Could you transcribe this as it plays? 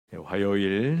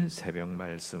화요일 새벽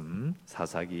말씀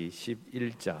사사기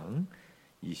 11장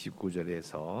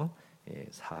 29절에서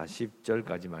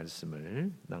 40절까지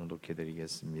말씀을 낭독해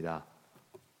드리겠습니다.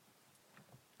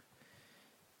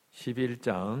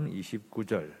 11장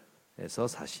 29절에서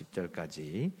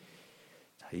 40절까지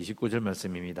 29절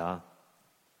말씀입니다.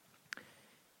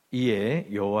 이에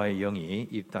여호와의 영이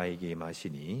입다에게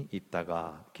임하시니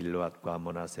입다가 길르앗과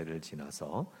므낫세를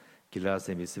지나서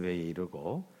길르앗의 미스베에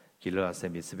이르고 길르앗의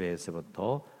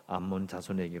미스베에서부터 암몬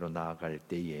자손에게로 나아갈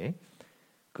때에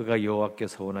그가 여호와께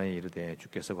서원하여 이르되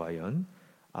주께서 과연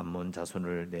암몬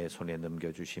자손을 내 손에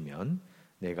넘겨주시면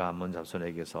내가 암몬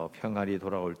자손에게서 평안히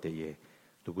돌아올 때에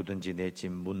누구든지 내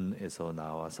집 문에서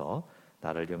나와서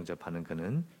나를 영접하는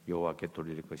그는 여호와께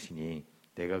돌릴 것이니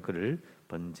내가 그를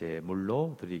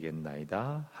번제물로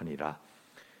드리겠나이다 하니라.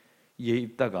 이에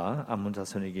입다가 암몬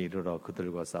자손에게 이르러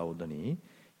그들과 싸우더니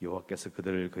여호와께서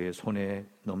그들을 그의 손에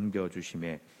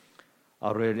넘겨주심에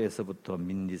아로엘에서부터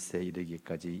민닛에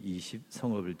이르기까지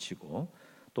 20성읍을 치고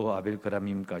또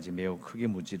아벨그라밈까지 매우 크게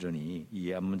무찌르니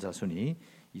이 암몬 자손이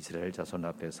이스라엘 자손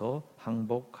앞에서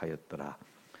항복하였더라.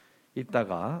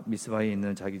 이따가 미스바에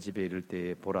있는 자기 집에 이를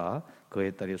때에 보라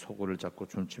그의 딸이 소고를 잡고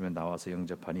춤추며 나와서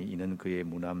영접하니 이는 그의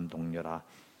무남 동료라.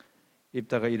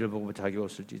 입다가 이를 보고 자기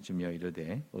옷을 찢으며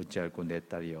이르되 어찌할꼬 내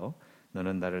딸이여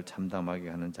너는 나를 참담하게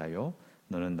하는 자요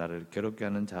너는 나를 괴롭게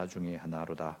하는 자 중에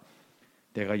하나로다.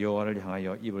 내가 여호와를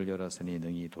향하여 입을 열었으니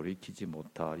능히 돌이키지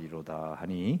못하리로다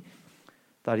하니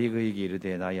딸이 그에게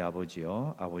이르되 나의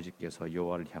아버지여 아버지께서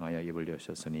여호와를 향하여 입을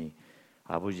여셨으니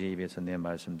아버지의 입에서 내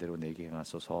말씀대로 내게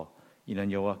행하소서.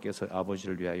 이는 여호와께서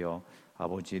아버지를 위하여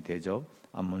아버지의 대적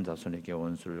암몬 자손에게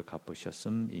원수를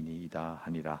갚으셨음이니이다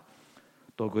하니라.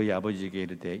 또 그의 아버지에게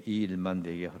이르되 이 일만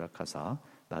내게 허락하사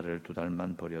나를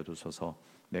 2달만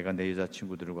버려두소서. 내가 내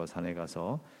여자친구들과 산에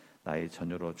가서 나의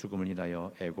처녀로 죽음을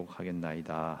인하여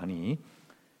애곡하겠나이다 하니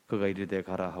그가 이르되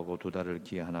가라 하고 2달을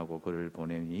기한하고 그를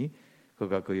보내니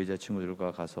그가 그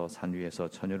여자친구들과 가서 산 위에서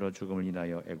처녀로 죽음을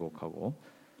인하여 애곡하고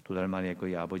 2달 만에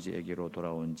그의 아버지에게로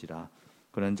돌아온지라.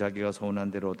 그는 자기가 서운한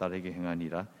대로 딸에게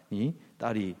행하니라니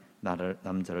딸이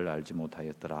남자를 알지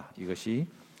못하였더라. 이것이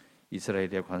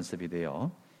이스라엘의 관습이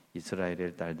되어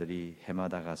이스라엘의 딸들이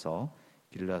해마다 가서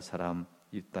길르앗 사람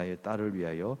입다의 딸을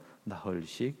위하여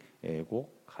나흘씩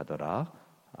애곡하더라.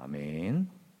 아멘.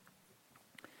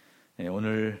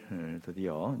 오늘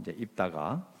드디어 이제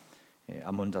입다가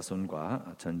암몬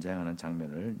자손과 전쟁하는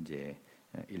장면을 이제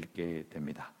읽게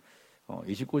됩니다.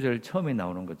 29절 처음에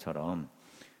나오는 것처럼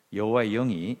여호와의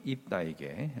영이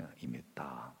입다에게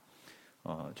임했다.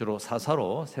 주로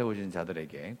사사로 세워진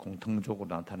자들에게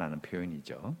공통적으로 나타나는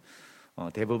표현이죠.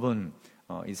 대부분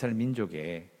이스라엘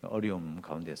민족의 어려움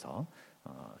가운데서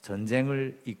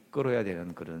전쟁을 이끌어야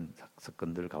되는 그런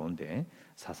사건들 가운데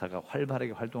사사가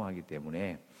활발하게 활동하기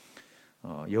때문에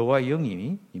여호와의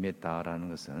영이 임했다라는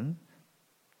것은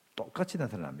똑같이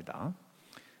나타납니다.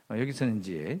 여기서는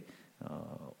이제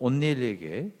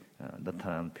온니엘에게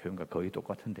나타나는 표현과 거의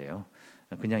똑같은데요.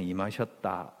 그냥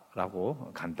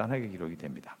임하셨다라고 간단하게 기록이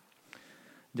됩니다.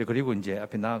 이제 그리고 이제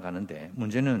앞에 나아가는데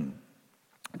문제는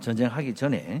전쟁하기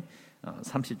전에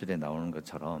 30절에 나오는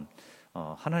것처럼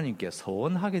하나님께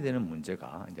서원하게 되는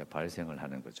문제가 이제 발생을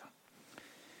하는 거죠.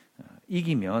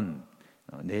 이기면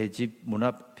내 집 문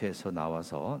앞에서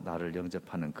나와서 나를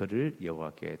영접하는 그를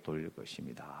여호와께 돌릴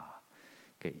것입니다.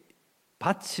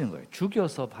 바치는 거예요.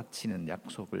 죽여서 바치는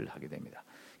약속을 하게 됩니다.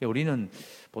 우리는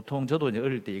보통 저도 이제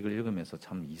어릴 때 이걸 읽으면서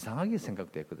참 이상하게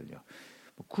생각됐거든요.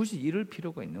 굳이 이럴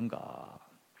필요가 있는가?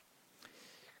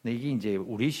 근데 이게 이제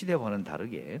우리 시대와는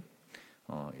다르게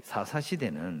사사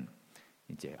시대는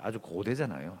이제 아주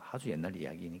고대잖아요. 아주 옛날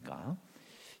이야기니까.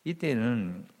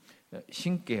 이때는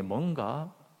신께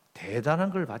뭔가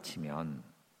대단한 걸 바치면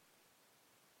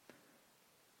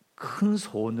큰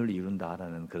소원을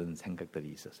이룬다라는 그런 생각들이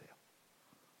있었어요.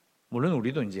 물론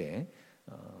우리도 이제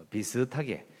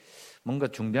비슷하게 뭔가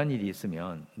중대한 일이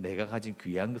있으면 내가 가진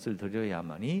귀한 것을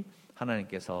드려야만이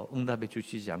하나님께서 응답해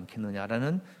주시지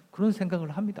않겠느냐라는 그런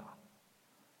생각을 합니다.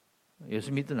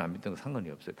 예수 믿든 안 믿든 상관이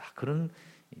없어요. 다 그런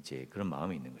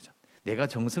마음이 있는 거죠. 내가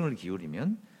정성을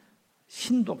기울이면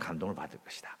신도 감동을 받을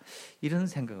것이다. 이런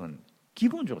생각은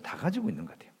기본적으로 다 가지고 있는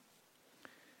것 같아요.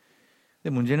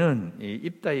 근데 문제는 이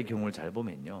입다의 경우를 잘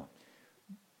보면요,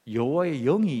 여호와의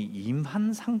영이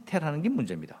임한 상태라는 게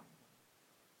문제입니다.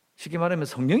 쉽게 말하면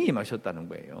성령이 임하셨다는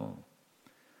거예요.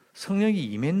 성령이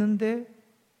임했는데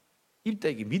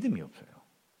입다에게 믿음이 없어요.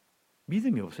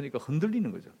 믿음이 없으니까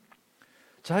흔들리는 거죠.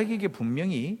 자기에게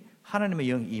분명히 하나님의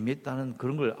영이 임했다는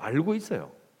그런 걸 알고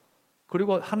있어요.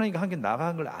 그리고 하나님과 함께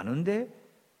나가는 걸 아는데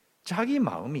자기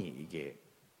마음이 이게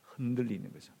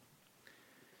흔들리는 거죠.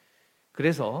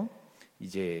 그래서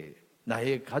이제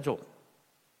나의 가족,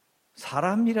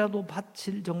 사람이라도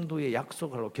바칠 정도의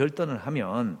약속으로 결단을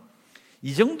하면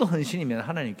이 정도 헌신이면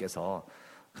하나님께서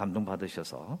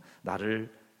감동받으셔서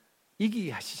나를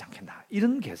이기게 하시지 않겠나,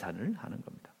 이런 계산을 하는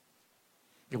겁니다.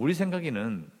 우리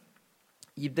생각에는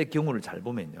이때 경우를 잘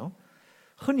보면요,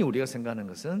 흔히 우리가 생각하는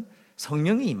것은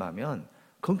성령이 임하면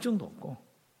걱정도 없고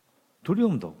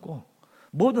두려움도 없고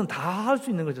뭐든 다 할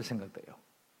수 있는 것으로 생각돼요.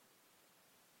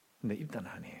 근데 입다는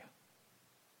아니에요.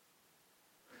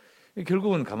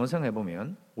 결국은 가만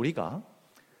생각해보면 우리가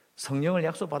성령을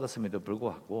약속받았음에도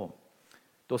불구하고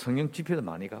또 성령 집회도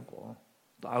많이 가고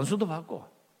또 안수도 받고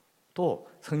또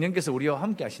성령께서 우리와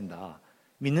함께 하신다,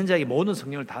 믿는 자에게 모든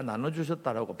성령을 다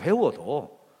나눠주셨다라고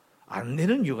배워도 안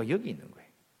되는 이유가 여기 있는 거예요.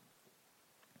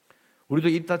 우리도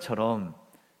입다처럼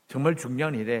정말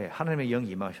중요한 일에 하나님의 영이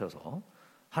임하셔서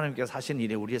하나님께서 하신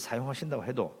일에 우리를 사용하신다고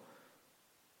해도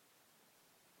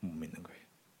못 믿는 거예요.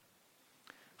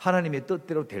 하나님의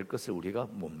뜻대로 될 것을 우리가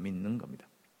못 믿는 겁니다.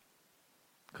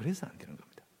 그래서 안 되는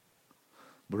겁니다.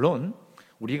 물론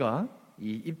우리가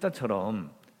이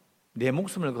입다처럼 내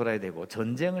목숨을 걸어야 되고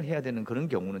전쟁을 해야 되는 그런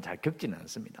경우는 잘 겪지는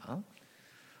않습니다.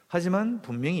 하지만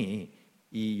분명히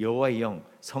이 여호와의 영,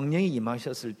 성령이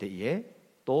임하셨을 때에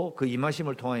또 그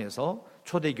임하심을 통하여서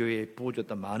초대교회에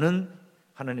부어졌던 많은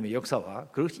하나님의 역사와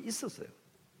그것이 있었어요.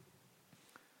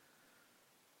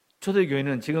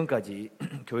 초대교회는 지금까지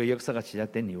교회 역사가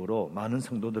시작된 이후로 많은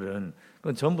성도들은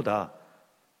그건 전부 다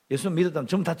예수 믿었다면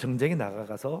전부 다 전쟁에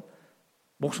나가서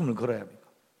목숨을 걸어야 합니까?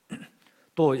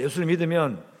 또 예수를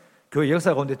믿으면 교회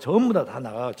역사 가운데 전부 다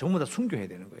나가 전부 다 순교해야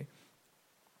되는 거예요.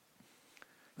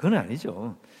 그건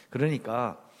아니죠.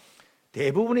 그러니까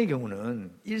대부분의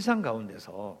경우는 일상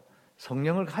가운데서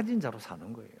성령을 가진 자로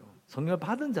사는 거예요. 성령을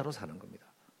받은 자로 사는 겁니다.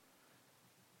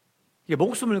 이게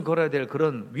목숨을 걸어야 될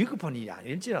그런 위급한 일이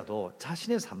아닐지라도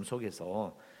자신의 삶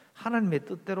속에서 하나님의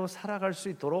뜻대로 살아갈 수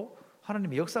있도록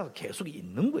하나님의 역사가 계속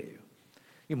있는 거예요.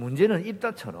 이 문제는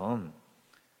입다처럼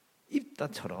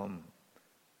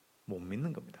못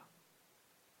믿는 겁니다.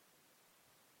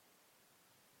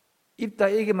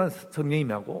 입다에게만 성령이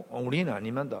임하고 우리는 안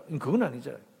임한다, 그건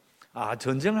아니잖아요.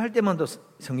 전쟁을 할 때만 더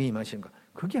성령이 임하시는가?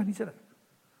 그게 아니잖아요.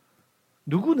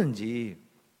 누구든지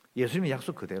예수님의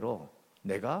약속 그대로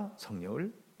내가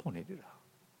성령을 보내리라,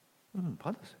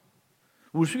 받았어요.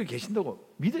 우리 속에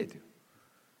계신다고 믿어야 돼요.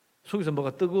 속에서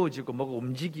뭐가 뜨거워지고 뭐가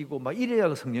움직이고 막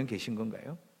이래야 성령 계신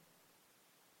건가요?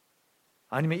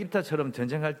 아니면 입다처럼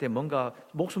전쟁할 때 뭔가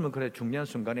목숨을 걸어 중요한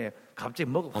순간에 갑자기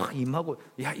뭐가 확 임하고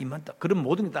임한다, 그럼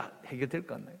모든 게 다 해결될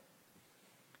것 같나요?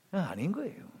 아닌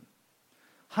거예요.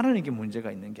 하나님께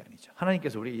문제가 있는 게 아니죠.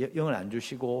 하나님께서 우리 영을 안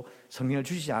주시고 성령을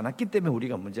주시지 않았기 때문에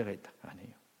우리가 문제가 있다, 아니에요.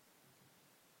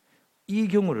 이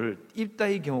경우를,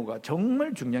 입다의 경우가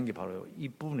정말 중요한 게 바로 이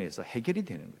부분에서 해결이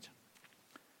되는 거죠.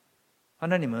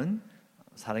 하나님은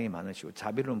사랑이 많으시고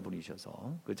자비로운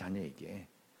분이셔서 그 자녀에게,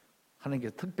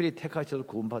 하나님께서 특별히 택하셔서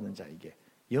구원받은 자에게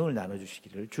영을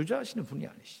나눠주시기를 주저하시는 분이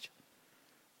아니시죠.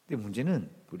 근데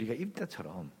문제는 우리가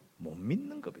입다처럼 못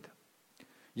믿는 겁니다.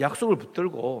 약속을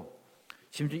붙들고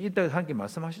심지어 입다에서 하나님께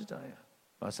말씀하셨잖아요.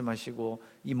 말씀하시고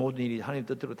이 모든 일이 하나님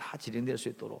뜻대로 다 진행될 수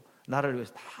있도록 나라를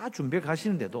위해서 다 준비해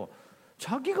가시는데도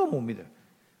자기가 못 믿어요.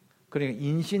 그러니까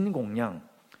인신공양,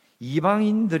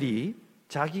 이방인들이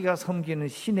자기가 섬기는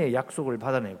신의 약속을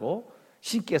받아내고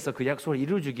신께서 그 약속을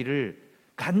이루어주기를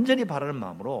간절히 바라는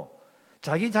마음으로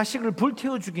자기 자식을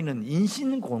불태워 죽이는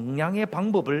인신공양의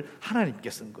방법을 하나님께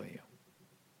쓴 거예요.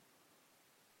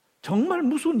 정말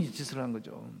무서운 짓을 한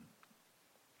거죠.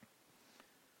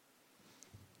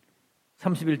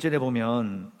 30절에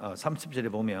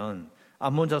보면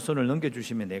암몬 자손을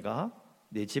넘겨주시면 내가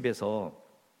내 집에서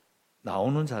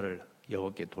나오는 자를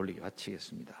여호와께 돌리게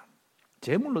바치겠습니다.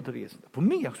 제물로 드리겠습니다.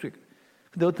 분명히 약속했거든요.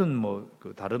 근데 어떤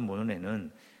그 다른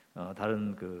모론에는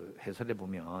다른 그 해설에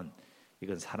보면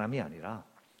이건 사람이 아니라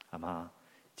아마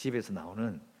집에서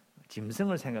나오는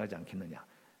짐승을 생각하지 않겠느냐.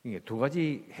 이게 두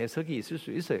가지 해석이 있을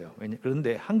수 있어요.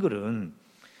 그런데 한글은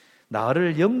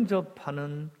나를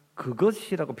영접하는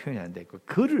그것이라고 표현하는데 그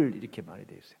그를 이렇게 말이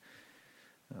되어 있어요.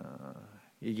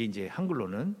 이게 이제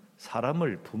한글로는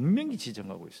사람을 분명히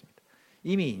지정하고 있습니다.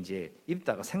 이미 이제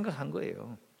입다가 생각한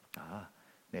거예요.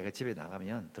 내가 집에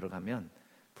들어가면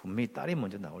분명히 딸이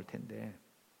먼저 나올 텐데,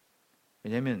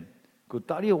 왜냐하면 그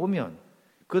딸이 오면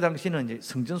그 당시는 이제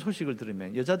성전 소식을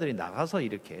들으면 여자들이 나가서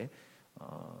이렇게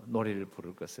노래를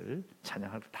부를 것을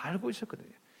찬양할 다 알고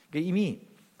있었거든요. 그러니까 이미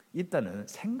입다는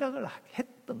생각을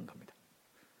했던 겁니다.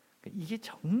 이게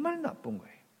정말 나쁜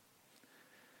거예요.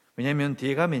 왜냐하면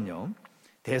뒤에 가면요,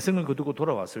 대승을 거두고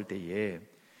돌아왔을 때에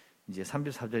이제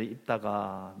 34절에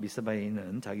입다가 미스바에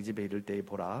있는 자기 집에 이를 때에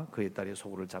보라 그의 딸이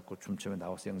소굴을 잡고 춤추며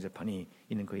나와서 영접하니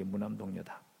이는 그의 무남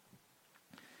동료다.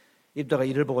 입다가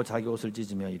이를 보고 자기 옷을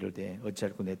찢으며 이르되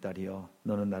어찌할꼬 내 딸이여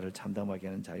너는 나를 참담하게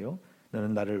하는 자요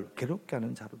너는 나를 괴롭게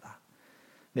하는 자로다.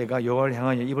 내가 여호와를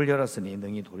향하여 입을 열었으니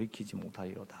능히 돌이키지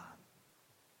못하리로다.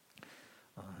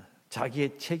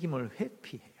 자기의 책임을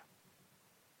회피해요.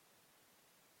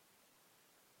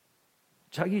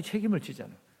 자기 책임을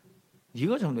지잖아요.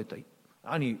 네가 잘못했다.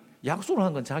 아니 약속을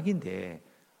한 건 자기인데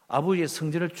아버지의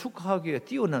성질을 축하하기 위해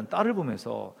뛰어난 딸을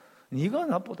보면서 네가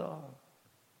나쁘다.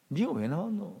 네가 왜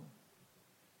나왔노?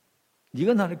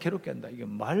 네가 나를 괴롭게 한다. 이게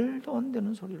말도 안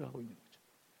되는 소리를 하고 있는 거죠.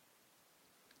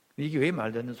 이게 왜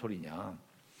말도 안 되는 소리냐?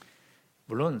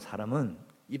 물론 사람은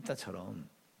입다처럼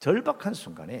절박한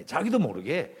순간에 자기도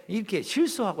모르게 이렇게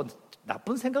실수하고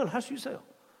나쁜 생각을 할 수 있어요.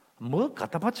 뭐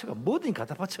갖다 바쳐가 뭐든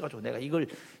갖다 바쳐가지고 내가 이걸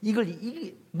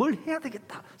뭘 해야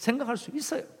되겠다 생각할 수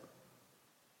있어요.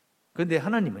 그런데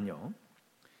하나님은요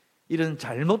이런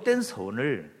잘못된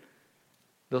서원을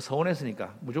너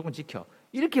서원했으니까 무조건 지켜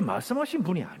이렇게 말씀하신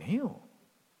분이 아니에요.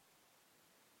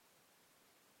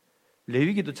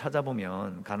 레위기도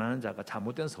찾아보면 가난한 자가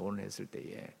잘못된 서원을 했을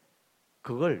때에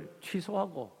그걸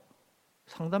취소하고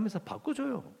상담해서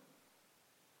바꿔줘요.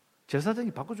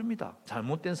 제사장이 바꿔줍니다.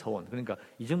 잘못된 서원. 그러니까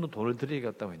이 정도 돈을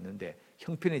드리겠다고 했는데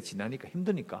형편이 지나니까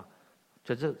힘드니까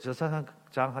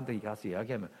제사장한테 가서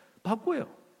이야기하면 바꿔요.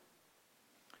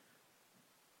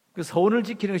 그 서원을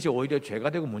지키는 것이 오히려 죄가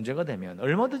되고 문제가 되면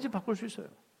얼마든지 바꿀 수 있어요.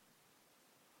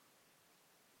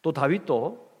 또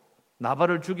다윗도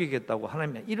나발을 죽이겠다고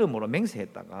하나님의 이름으로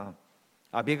맹세했다가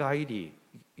아비가일이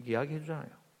이야기해 주잖아요.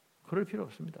 그럴 필요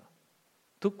없습니다.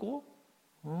 듣고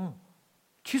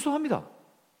취소합니다.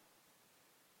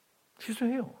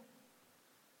 취소해요.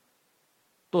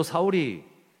 또 사울이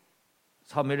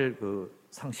사무엘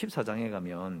상 14장에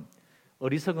가면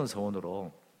어리석은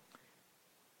서원으로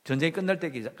전쟁이 끝날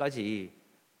때까지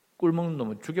꿀 먹는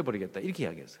놈을 죽여버리겠다 이렇게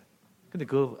이야기했어요. 근데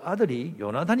그 아들이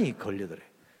요나단이 걸려들어요.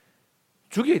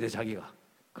 죽여야 돼 자기가.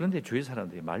 그런데 주위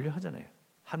사람들이 만류하잖아요.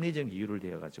 합리적 이유를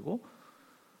대어가지고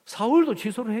사울도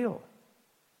취소를 해요.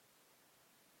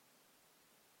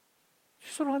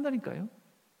 취소를 한다니까요.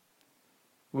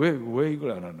 왜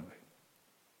이걸 안 하는 거예요?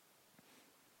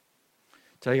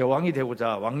 자기가 왕이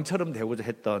되고자 왕처럼 되고자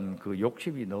했던 그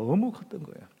욕심이 너무 컸던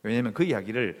거예요. 왜냐하면 그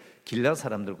이야기를 길앗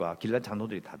사람들과 길앗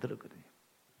장로들이 다 들었거든요.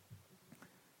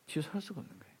 취소할 수가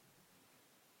없는 거예요.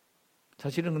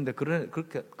 사실은 근데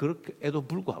그렇게에도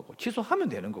불구하고 취소하면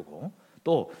되는 거고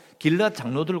또 길앗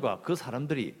장로들과 그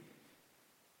사람들이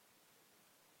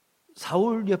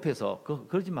사울 옆에서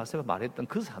그러지 마세요 말했던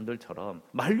그 사람들처럼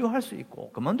만류할 수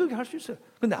있고 그만두게 할 수 있어요.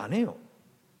 근데 안 해요.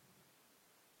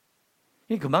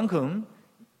 그만큼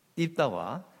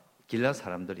입다와 길앗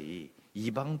사람들이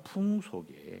이방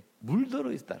풍속에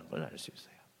물들어 있다는 걸 알 수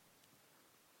있어요.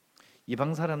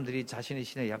 이방 사람들이 자신의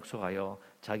신에 약속하여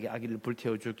자기 아기를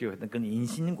불태워 주기로 했던 그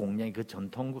인신공양의 그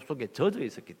전통 속에 젖어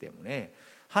있었기 때문에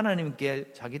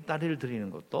하나님께 자기 딸을 드리는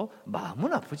것도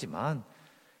마음은 아프지만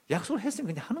약속을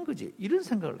했으면 그냥 하는 거지 이런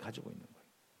생각을 가지고 있는 거예요.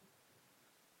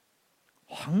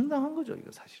 황당한 거죠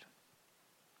이거 사실은.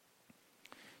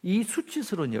 이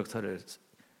수치스러운 역사를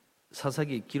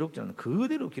사사기 기록자는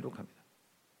그대로 기록합니다.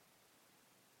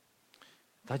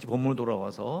 다시 본문으로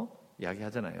돌아와서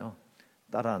이야기하잖아요.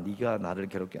 딸아 네가 나를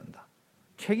괴롭게 한다.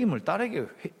 책임을 딸에게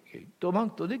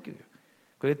떠넘겨요.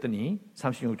 그랬더니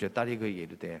 36절에 딸이 그에게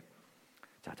이르되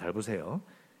자, 잘 보세요.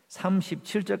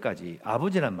 37절까지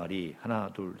아버지란 말이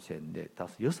하나, 둘, 셋, 넷,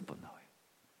 다섯, 6번 나와요.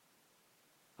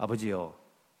 아버지여,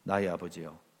 나의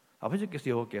아버지여. 아버지께서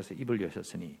여호와께서 입을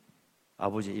여셨으니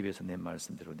아버지의 입에서 낸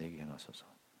말씀대로 내게 행하소서.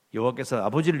 여호와께서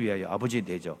아버지를 위하여 아버지의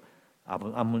대적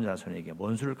암몬 자손에게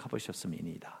원수를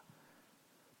갚으셨음이니이다.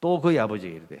 또 그의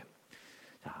아버지에게 이르되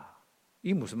자,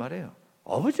 이게 무슨 말이에요?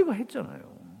 아버지가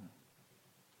했잖아요.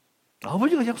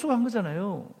 아버지가 약속한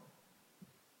거잖아요.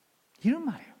 이런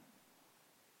말이에요.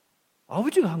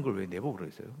 아버지가 한 걸 왜 내보고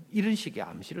그러세요? 이런 식의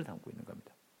암시를 담고 있는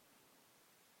겁니다.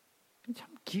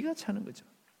 참 기가 차는 거죠.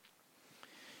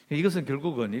 이것은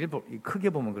결국은 크게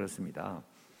보면 그렇습니다.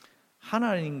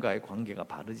 하나님과의 관계가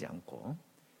바르지 않고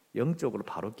영적으로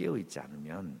바로 깨어 있지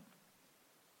않으면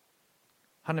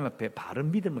하나님 앞에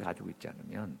바른 믿음을 가지고 있지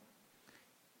않으면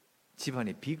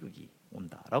집안에 비극이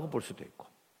온다라고 볼 수도 있고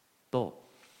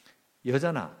또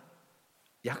여자나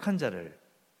약한 자를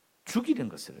죽이는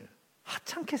것을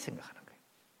하찮게 생각하는 거예요.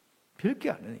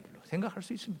 별게 아닌 일로 생각할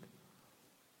수 있습니다.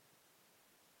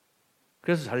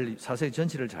 그래서 사세의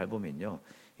전체를 잘 보면요,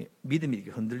 믿음이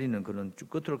이렇게 흔들리는 그런 쭉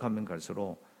끝으로 가면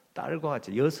갈수록 딸과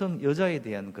같이 여자에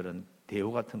대한 그런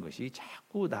대우 같은 것이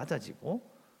자꾸 낮아지고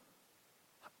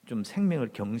좀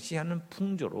생명을 경시하는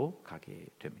풍조로 가게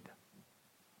됩니다.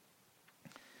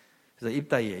 그래서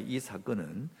입다의 이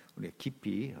사건은 우리가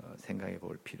깊이 생각해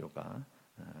볼 필요가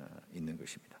있는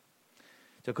것입니다.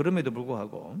 자, 그럼에도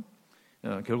불구하고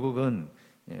결국은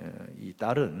이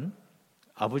딸은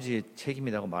아버지의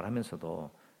책임이라고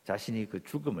말하면서도 자신이 그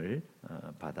죽음을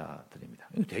받아들입니다.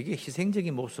 되게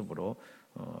희생적인 모습으로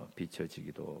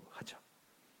비춰지기도 하죠.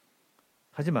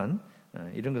 하지만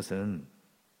이런 것은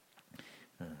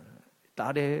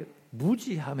딸의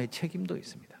무지함의 책임도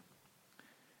있습니다.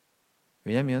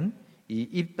 왜냐하면 이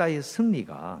입다의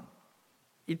승리가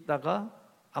입다가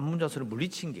암문자손을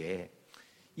물리친 게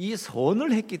이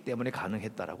선을 했기 때문에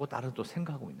가능했다라고 딸은 또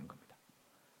생각하고 있는 겁니다.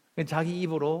 자기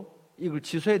입으로 이걸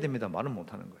취소해야 됩니다 말은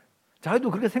못하는 거예요. 자기도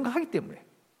그렇게 생각하기 때문에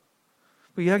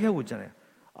그 이야기하고 있잖아요.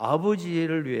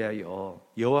 아버지를 위하여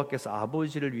여호와께서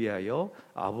아버지를 위하여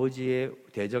아버지의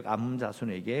대적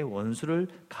암문자손에게 원수를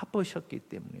갚으셨기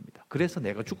때문입니다. 그래서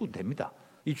내가 죽어도 됩니다.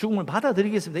 이 죽음을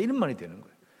받아들이겠습니다. 이런 말이 되는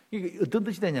거예요. 이게 어떤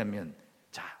뜻이 되냐면,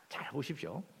 자, 잘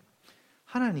보십시오.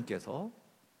 하나님께서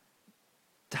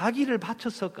자기를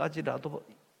바쳐서까지라도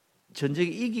전쟁에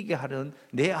이기게 하는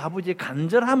내 아버지의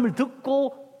간절함을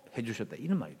듣고 해주셨다.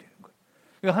 이런 말이 되는 거예요.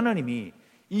 그러니까 하나님이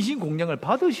인신공양을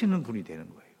받으시는 분이 되는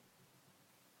거예요.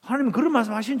 하나님은 그런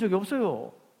말씀 하신 적이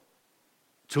없어요.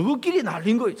 저것끼리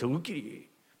날린 거예요. 저것끼리.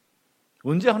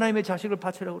 언제 하나님의 자식을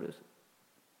바치라고 그랬어요?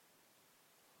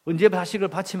 언제 자식을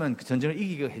바치면 그 전쟁을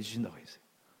이기게 해주신다고 했어요?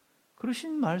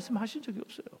 그러신 말씀 하신 적이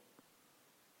없어요.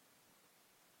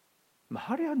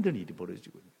 말이 안 되는 일이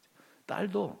벌어지고 있는 거죠.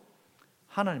 딸도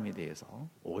하나님에 대해서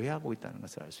오해하고 있다는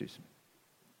것을 알 수 있습니다.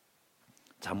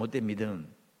 잘못된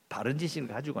믿음, 바른 지식을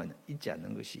가지고 있지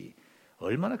않는 것이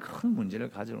얼마나 큰 문제를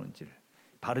가져오는지를.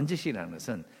 바른 지식이라는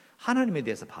것은 하나님에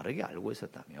대해서 바르게 알고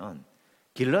있었다면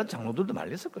길르앗 장로들도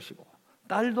말렸을 것이고,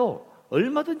 딸도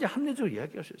얼마든지 합리적으로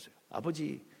이야기할 수 있어요.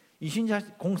 아버지,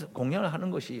 이신자 공양을 하는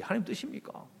것이 하나님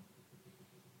뜻입니까?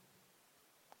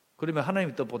 그러면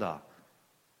하나님의 뜻보다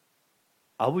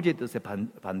아버지의 뜻에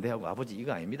반대하고 아버지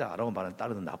이거 아닙니다 라고 말하는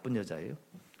딸은 나쁜 여자예요?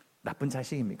 나쁜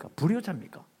자식입니까?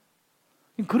 불효자입니까?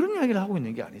 그런 이야기를 하고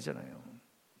있는 게 아니잖아요.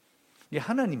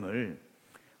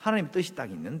 하나님 뜻이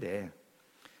딱 있는데,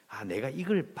 내가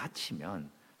이걸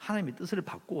바치면 하나님의 뜻을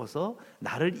바꾸어서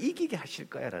나를 이기게 하실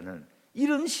거야 라는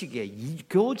이런 식의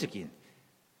이교적인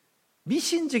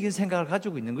미신적인 생각을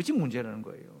가지고 있는 것이 문제라는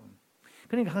거예요.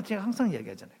 그러니까 제가 항상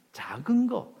이야기하잖아요. 작은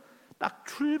거, 딱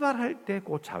출발할 때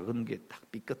그 작은 게 딱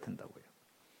삐끗한다고요.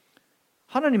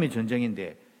 하나님의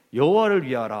전쟁인데 여호와를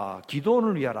위하라,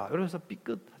 기도원을 위하라, 이래서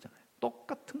삐끗하잖아요.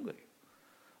 똑같은 거예요.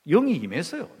 영이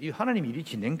임했어요. 이 하나님 일이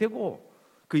진행되고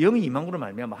그 영이 임한 걸로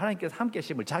말미암아 하나님께서 함께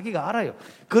하심을 자기가 알아요.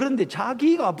 그런데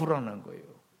자기가 불안한 거예요.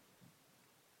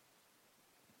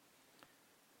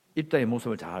 입다의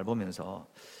모습을 잘 보면서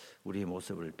우리의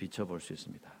모습을 비춰볼 수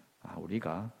있습니다.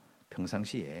 우리가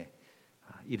평상시에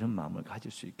이런 마음을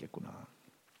가질 수 있겠구나.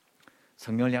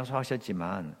 성령을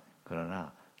약속하셨지만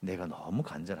그러나 내가 너무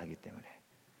간절하기 때문에,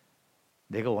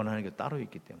 내가 원하는 게 따로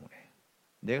있기 때문에,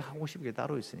 내가 하고 싶은 게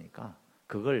따로 있으니까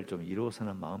그걸 좀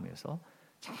이루어서는 마음에서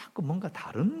자꾸 뭔가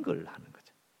다른 걸 하는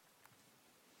거죠.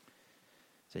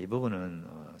 자, 이 부분은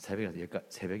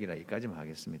새벽이라 여기까지만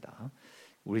하겠습니다.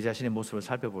 우리 자신의 모습을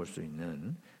살펴볼 수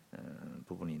있는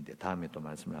부분인데 다음에 또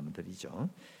말씀을 한번 드리죠.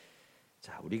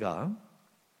 자, 우리가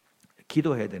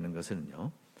기도해야 되는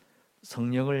것은요,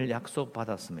 성령을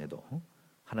약속받았음에도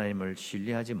하나님을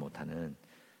신뢰하지 못하는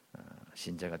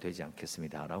신자가 되지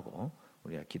않겠습니다라고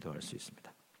우리가 기도할 수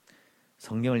있습니다.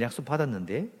 성령을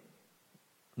약속받았는데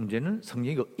문제는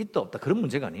성령이 있다 없다 그런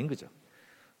문제가 아닌 거죠.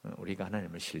 우리가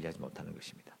하나님을 신뢰하지 못하는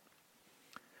것입니다.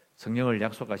 성령을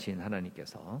약속하신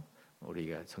하나님께서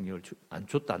우리가 성령을 안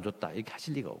줬다 이렇게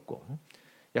하실 리가 없고,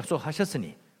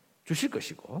 약속하셨으니 주실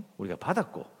것이고 우리가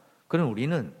받았고, 그럼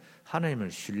우리는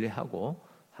하나님을 신뢰하고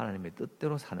하나님의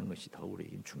뜻대로 사는 것이 더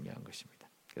우리에게 중요한 것입니다.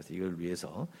 그래서 이걸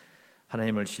위해서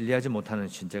하나님을 신뢰하지 못하는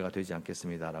신자가 되지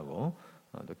않겠습니다라고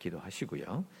또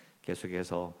기도하시고요.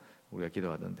 계속해서 우리가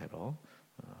기도하던 대로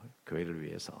교회를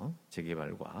위해서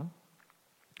재개발과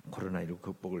코로나19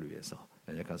 극복을 위해서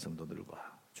연약한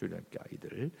성도들과 주일학교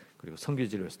아이들 그리고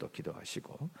선교지를 위해서도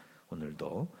기도하시고,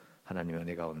 오늘도 하나님의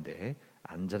은혜 가운데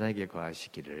안전하게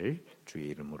거하시기를 주의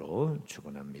이름으로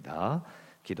축원합니다.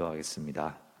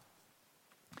 기도하겠습니다.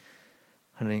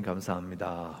 하나님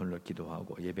감사합니다. 오늘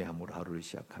기도하고 예배함으로 하루를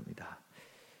시작합니다.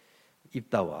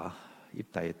 입다와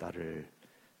입다의 딸을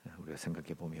우리가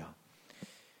생각해 보며,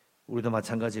 우리도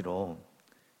마찬가지로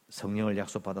성령을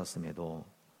약속받았음에도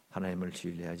하나님을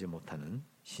신뢰하지 못하는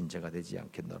신자가 되지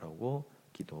않겠노라고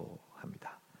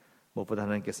기도합니다. 무엇보다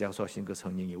하나님께서 약속하신 그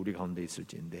성령이 우리 가운데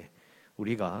있을지인데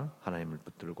우리가 하나님을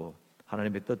붙들고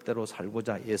하나님의 뜻대로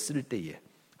살고자 애쓸 때에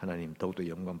하나님 더욱더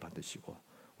영광 받으시고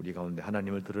우리 가운데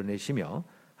하나님을 드러내시며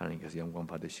하나님께서 영광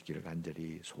받으시기를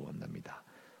간절히 소원합니다.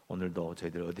 오늘도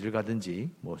저희들 어디를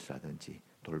가든지 무엇을 하든지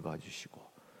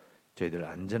돌봐주시고 저희들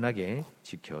안전하게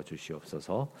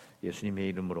지켜주시옵소서. 예수님의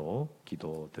이름으로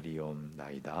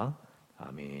기도드리옵나이다.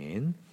 아멘.